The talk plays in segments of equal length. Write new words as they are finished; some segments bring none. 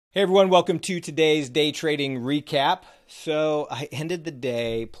Hey everyone, welcome to today's day trading recap. So I ended the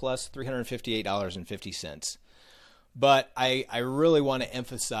day plus $358.50. But I really want to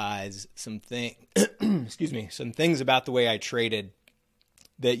emphasize some some things about the way I traded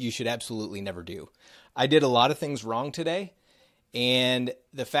that you should absolutely never do. I did a lot of things wrong today, and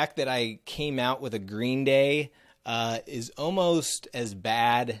the fact that I came out with a green day is almost as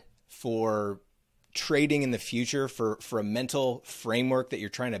bad for trading in the future, for a mental framework that you're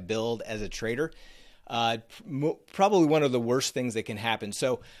trying to build as a trader. Probably one of the worst things that can happen.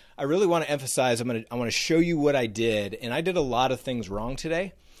 So I really want to emphasize, I want to show you what I did, and I did a lot of things wrong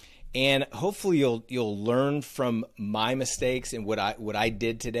today. And hopefully you'll learn from my mistakes and what I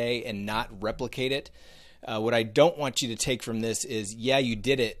did today and not replicate it. What I don't want you to take from this is, yeah, you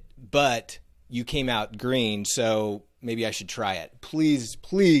did it, but you came out green, so maybe I should try it. Please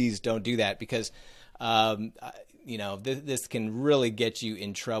don't do that, because this can really get you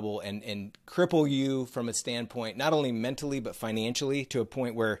in trouble and cripple you from a standpoint, not only mentally, but financially, to a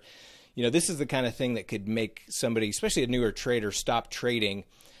point where, this is the kind of thing that could make somebody, especially a newer trader, stop trading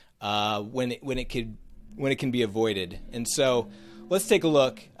when it can be avoided. And so let's take a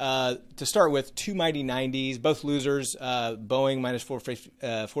look. To start with, two mighty 90s, both losers. Boeing minus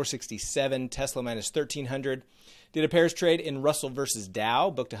 467, Tesla minus 1300. Did a pairs trade in Russell versus Dow,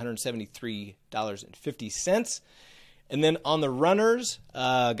 booked $173.50. And then on the runners,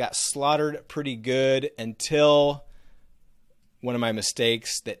 got slaughtered pretty good until one of my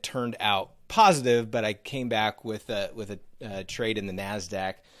mistakes that turned out positive, but I came back with a trade in the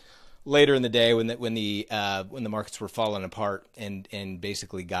NASDAQ later in the day when the markets were falling apart, and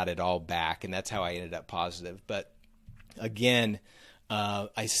basically got it all back, and that's how I ended up positive. But again,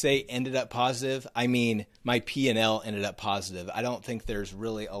 I say ended up positive, I mean my P&L ended up positive. I don't think there's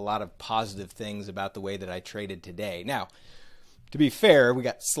really a lot of positive things about the way that I traded today. Now, to be fair, we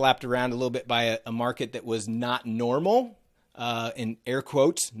got slapped around a little bit by a market that was not normal, in air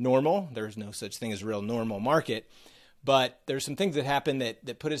quotes, normal. There's no such thing as a real normal market. But there's some things that happened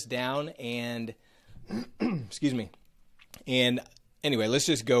that put us down, and excuse me. And anyway, let's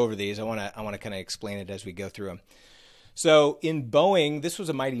just go over these. I want to kind of explain it as we go through them. So in Boeing, this was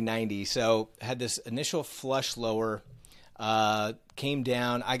a mighty 90. So had this initial flush lower, came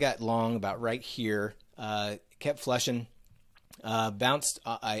down. I got long about right here, kept flushing, bounced.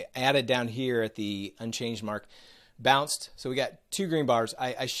 I added down here at the unchanged mark, bounced. So we got two green bars.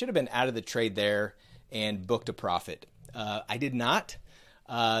 I should have been out of the trade there and booked a profit. I did not.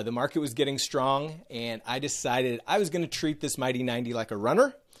 The market was getting strong, and I decided I was going to treat this mighty 90 like a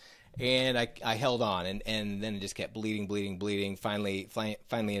runner, and I held on, and then it just kept bleeding. Finally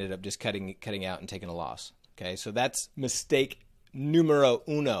ended up just cutting out and taking a loss. Okay, so that's mistake numero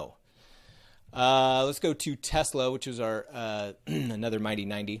uno. Let's go to Tesla, which was our another mighty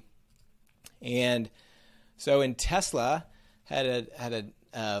 90, and so in Tesla had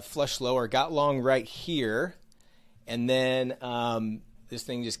a flush lower, got long right here, and then this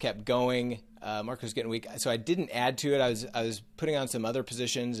thing just kept going. Market was getting weak, so I didn't add to it. I was putting on some other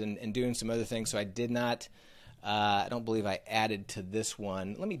positions and doing some other things, so I did not. I don't believe I added to this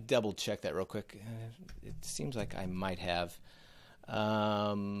one. Let me double check that real quick. It seems like I might have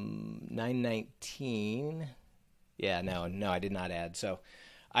 919. Yeah, no, I did not add. So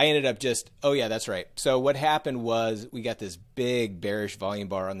I ended up just, oh yeah, that's right. So what happened was we got this big bearish volume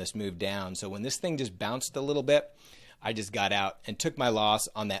bar on this move down. So when this thing just bounced a little bit, I just got out and took my loss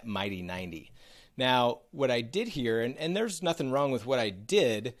on that mighty 90. Now, what I did here, and there's nothing wrong with what I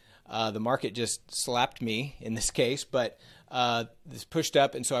did, the market just slapped me in this case, but this pushed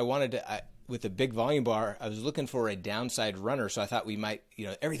up, and so I wanted to, with a big volume bar, I was looking for a downside runner, so I thought we might,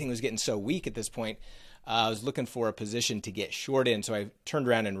 everything was getting so weak at this point, I was looking for a position to get short in, so I turned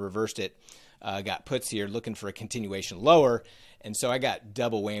around and reversed it, got puts here, looking for a continuation lower, and so I got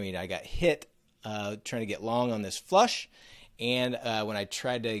double whammied. I got hit trying to get long on this flush, and when I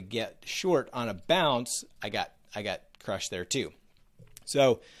tried to get short on a bounce, I got crushed there too.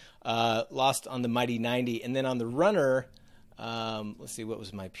 So lost on the mighty 90, and then on the runner, let's see, what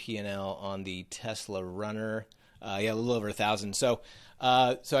was my P&L on the Tesla runner? Yeah, a little over 1,000. So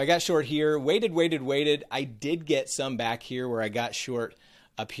I got short here, waited. I did get some back here where I got short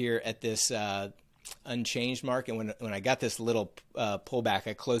up here at this unchanged mark, and when I got this little pullback,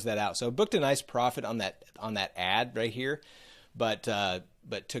 I closed that out. So I booked a nice profit on that ad right here, but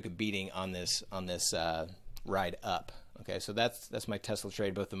took a beating on this ride up. Okay, so that's my Tesla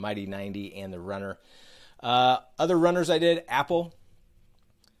trade, both the mighty 90 and the runner. Other runners I did, Apple.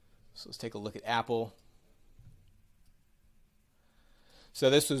 So let's take a look at Apple. So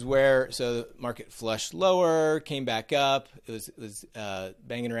this was where, so the market flushed lower, came back up. It was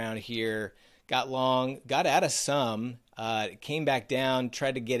banging around here, got long, got out of some, came back down,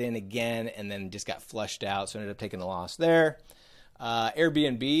 tried to get in again, and then just got flushed out. So ended up taking a loss there.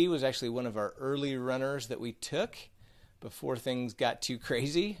 Airbnb was actually one of our early runners that we took before things got too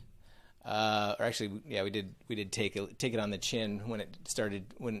crazy. Or actually, yeah, we did take it on the chin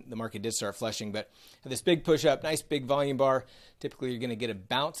when the market did start flushing. But this big push up, nice big volume bar. Typically, you're going to get a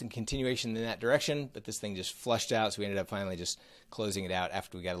bounce and continuation in that direction, but this thing just flushed out, so we ended up finally just closing it out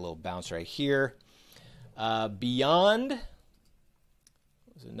after we got a little bounce right here. Beyond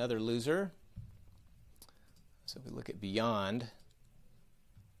was another loser. So if we look at Beyond,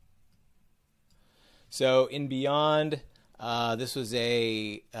 so in Beyond. This was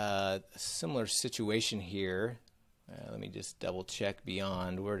a similar situation here. Let me just double check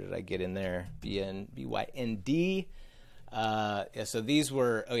Beyond. Where did I get in there? BYND. Yeah, so these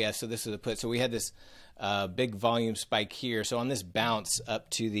were, oh yeah, so this is a put. So we had this big volume spike here. So on this bounce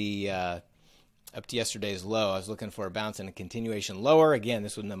up to yesterday's low, I was looking for a bounce and a continuation lower. Again,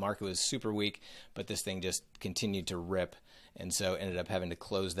 this one the market was super weak, but this thing just continued to rip, and so ended up having to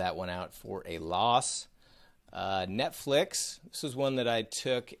close that one out for a loss. Netflix. This was one that I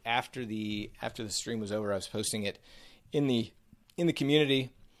took after the stream was over. I was posting it in the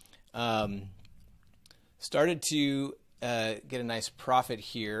community. Started to get a nice profit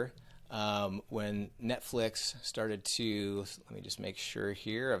here when Netflix started to. Let me just make sure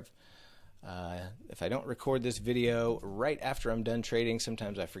here. If I don't record this video right after I'm done trading,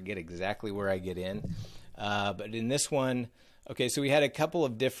 sometimes I forget exactly where I get in. But in this one, okay, so we had a couple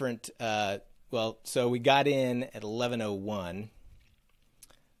of different. Well, so we got in at 11:01.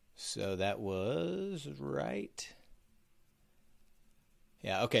 So that was right.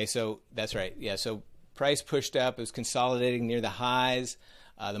 Yeah, okay, so that's right. Yeah, so price pushed up. It was consolidating near the highs.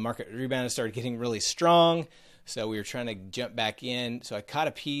 The market rebounded, started getting really strong. So we were trying to jump back in. So I caught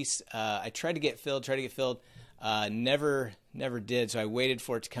a piece. I tried to get filled, never did. So I waited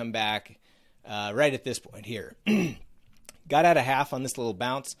for it to come back right at this point here. Got out a half on this little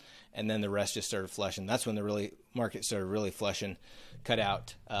bounce, and then the rest just started flushing. That's when the market started really flushing, cut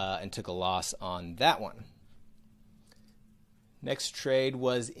out, and took a loss on that one. Next trade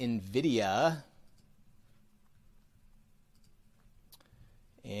was NVIDIA.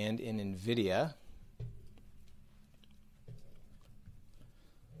 And in NVIDIA,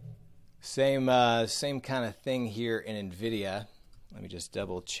 same kind of thing here in NVIDIA. Let me just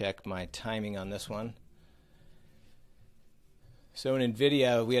double check my timing on this one. So in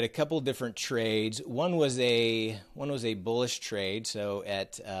NVIDIA, we had a couple different trades. One was a bullish trade. So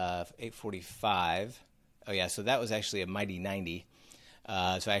at 8:45. Oh yeah, so that was actually a mighty 90.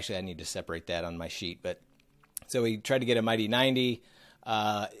 So actually, I need to separate that on my sheet. But so we tried to get a mighty 90,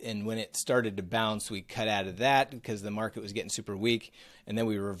 and when it started to bounce, we cut out of that because the market was getting super weak. And then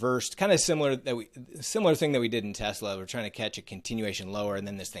we reversed, kind of similar thing that we did in Tesla. We're trying to catch a continuation lower, and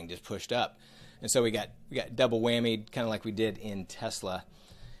then this thing just pushed up. And so we got double whammied, kind of like we did in Tesla.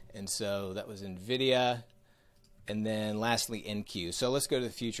 And so that was NVIDIA. And then lastly, NQ. So let's go to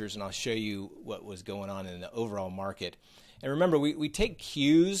the futures, and I'll show you what was going on in the overall market. And remember, we take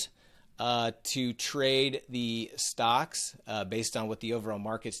cues to trade the stocks based on what the overall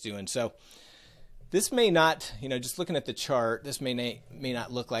market's doing. So this may not, just looking at the chart, this may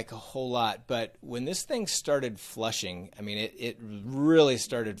not look like a whole lot, but when this thing started flushing, I mean, it really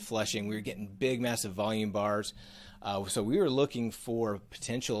started flushing. We were getting big, massive volume bars. So we were looking for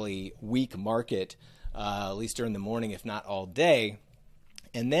potentially weak market, at least during the morning, if not all day.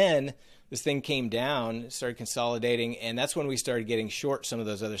 And then this thing came down, started consolidating, and that's when we started getting short some of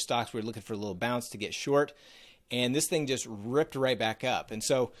those other stocks. We were looking for a little bounce to get short. And this thing just ripped right back up. And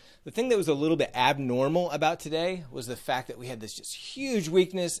so the thing that was a little bit abnormal about today was the fact that we had this just huge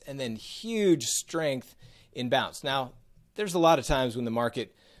weakness and then huge strength in bounce. Now, there's a lot of times when the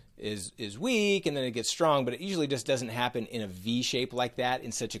market is weak and then it gets strong, but it usually just doesn't happen in a V shape like that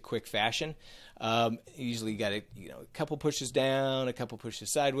in such a quick fashion. Usually you got a couple pushes down, a couple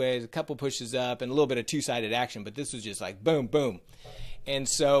pushes sideways, a couple pushes up, and a little bit of two-sided action. But this was just like boom, boom. And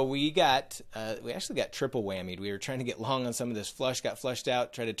so we actually got triple whammied. We were trying to get long on some of this flush, got flushed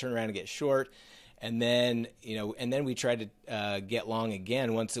out, tried to turn around and get short, and then we tried to get long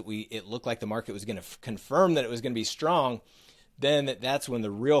again once it looked like the market was going to confirm that it was going to be strong. Then that's when the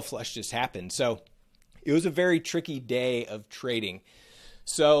real flush just happened. So it was a very tricky day of trading.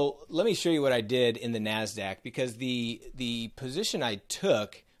 So let me show you what I did in the NASDAQ, because the position I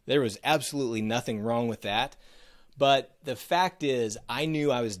took, there was absolutely nothing wrong with that. But the fact is, I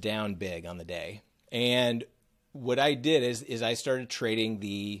knew I was down big on the day. And what I did is I started trading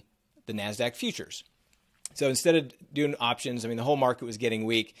the NASDAQ futures. So instead of doing options, I mean, the whole market was getting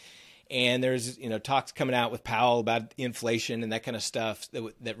weak, and there's, talks coming out with Powell about inflation and that kind of stuff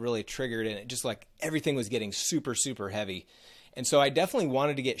that really triggered, and it just like everything was getting super, super heavy. And so I definitely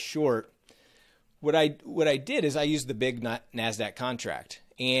wanted to get short. What I did is I used the big NASDAQ contract,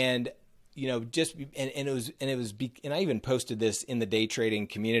 and and I even posted this in the day trading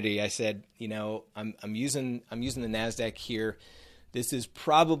community. I said, I'm using the NASDAQ here. This is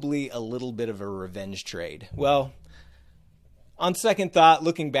probably a little bit of a revenge trade. Well, on second thought,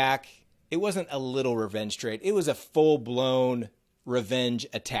 looking back, it wasn't a little revenge trade. It was a full-blown revenge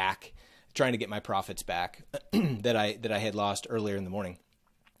attack, trying to get my profits back that I had lost earlier in the morning.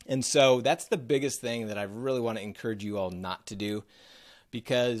 And so that's the biggest thing that I really want to encourage you all not to do,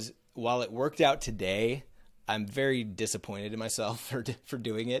 because while it worked out today, I'm very disappointed in myself for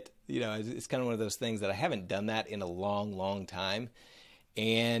doing it. It's kind of one of those things that I haven't done that in a long, long time.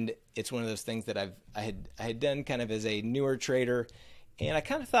 And it's one of those things that I had done kind of as a newer trader, and I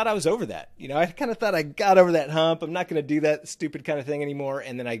kind of thought I was over that. I kind of thought I got over that hump. I'm not going to do that stupid kind of thing anymore.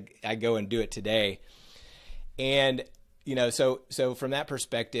 And then I go and do it today. And so from that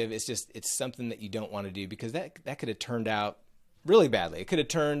perspective, it's something that you don't want to do, because that could have turned out really badly. It could have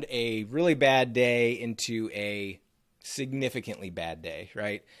turned a really bad day into a significantly bad day,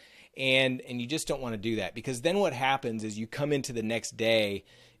 right? And you just don't want to do that, because then what happens is you come into the next day,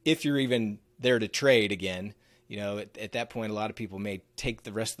 if you're even there to trade again, at that point, a lot of people may take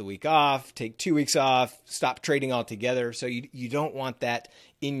the rest of the week off, take 2 weeks off, stop trading altogether. So you don't want that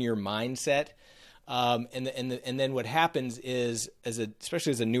in your mindset. And then what happens is,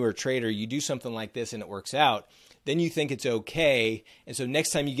 especially as a newer trader, you do something like this and it works out, then you think it's okay. And so next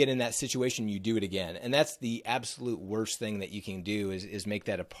time you get in that situation, you do it again. And that's the absolute worst thing that you can do, is make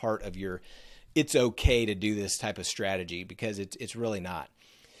that a part of your, it's okay to do this type of strategy, because it's really not.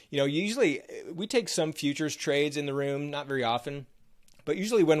 Usually we take some futures trades in the room, not very often, but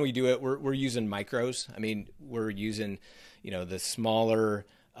usually when we do it, we're using micros. I mean, we're using, the smaller,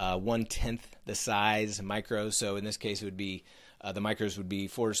 1/10 the size micros. So in this case, it would be, the micros would be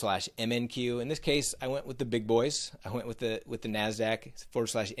 /MNQ. In this case, I went with the big boys. I went with the NASDAQ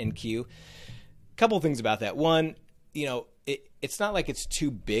 /NQ. Couple of things about that. One, it's not like it's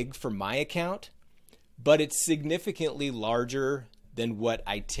too big for my account, but it's significantly larger than what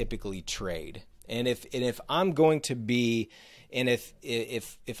I typically trade. And if I'm going to be, and if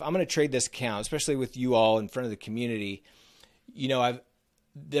I'm going to trade this account, especially with you all in front of the community,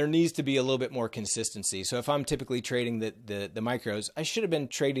 there needs to be a little bit more consistency. So if I'm typically trading the micros, I should have been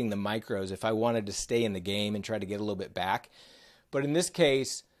trading the micros if I wanted to stay in the game and try to get a little bit back. But in this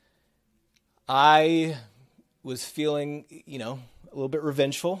case, I was feeling, a little bit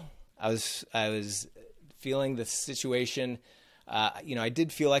revengeful. I was feeling the situation. I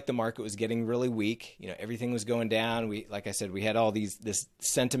did feel like the market was getting really weak. Everything was going down. Like I said, we had all this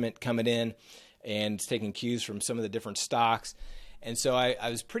sentiment coming in and taking cues from some of the different stocks. And so I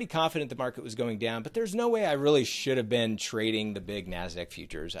was pretty confident the market was going down, but there's no way I really should have been trading the big NASDAQ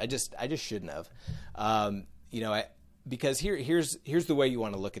futures. I just shouldn't have. Because here's the way you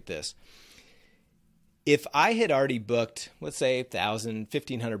want to look at this. If I had already booked, let's say $1,000,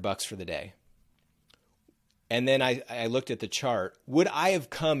 $1,500 for the day, and then I looked at the chart, would I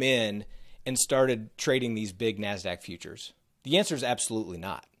have come in and started trading these big NASDAQ futures? The answer is absolutely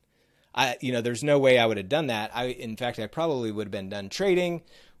not. There's no way I would have done that. In fact, I probably would have been done trading,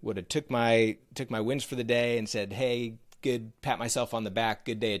 would have took my wins for the day and said, hey, good, pat myself on the back,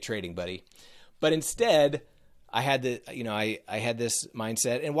 good day of trading, buddy. But instead, I had I had this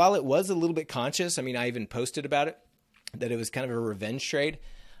mindset, and while it was a little bit conscious, I even posted about it, that it was kind of a revenge trade.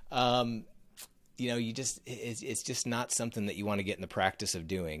 It's just not something that you want to get in the practice of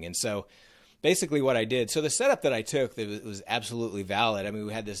doing. And so basically what I did, so the setup that I took that was absolutely valid.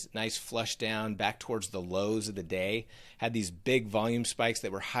 We had this nice flush down back towards the lows of the day, had these big volume spikes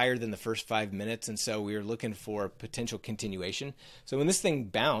that were higher than the first 5 minutes. And so we were looking for potential continuation. So when this thing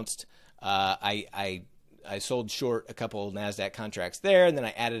bounced, I sold short a couple of NASDAQ contracts there, and then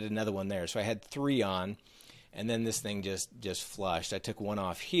I added another one there. So I had 3 on, and then this thing just flushed. I took one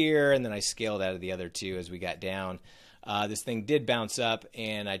off here, and then I scaled out of the other 2 as we got down. This thing did bounce up,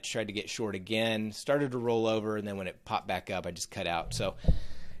 and I tried to get short again, started to roll over, and then when it popped back up, I just cut out. So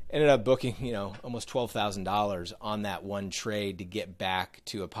ended up booking, almost $12,000 on that one trade to get back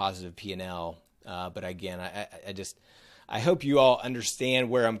to a positive P&L. But again, I hope you all understand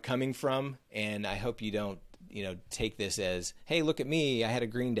where I'm coming from, and I hope you don't, take this as, hey, look at me, I had a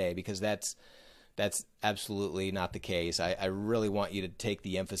green day, because that's that's absolutely not the case. I really want you to take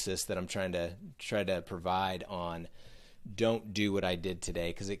the emphasis that I'm trying to provide on. Don't do what I did today,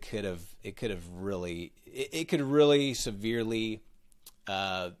 because it could really severely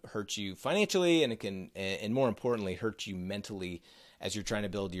hurt you financially, and it can, and more importantly, hurt you mentally as you're trying to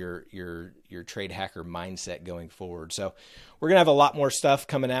build your trade hacker mindset going forward. So we're gonna have a lot more stuff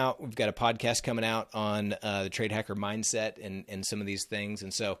coming out. We've got a podcast coming out on the trade hacker mindset and some of these things,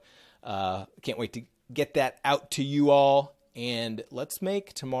 and so can't wait to get that out to you all. And let's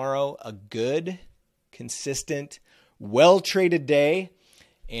make tomorrow a good, consistent, well-traded day,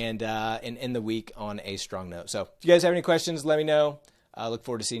 and end the week on a strong note. So if you guys have any questions, let me know. I look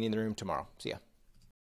forward to seeing you in the room tomorrow. See ya.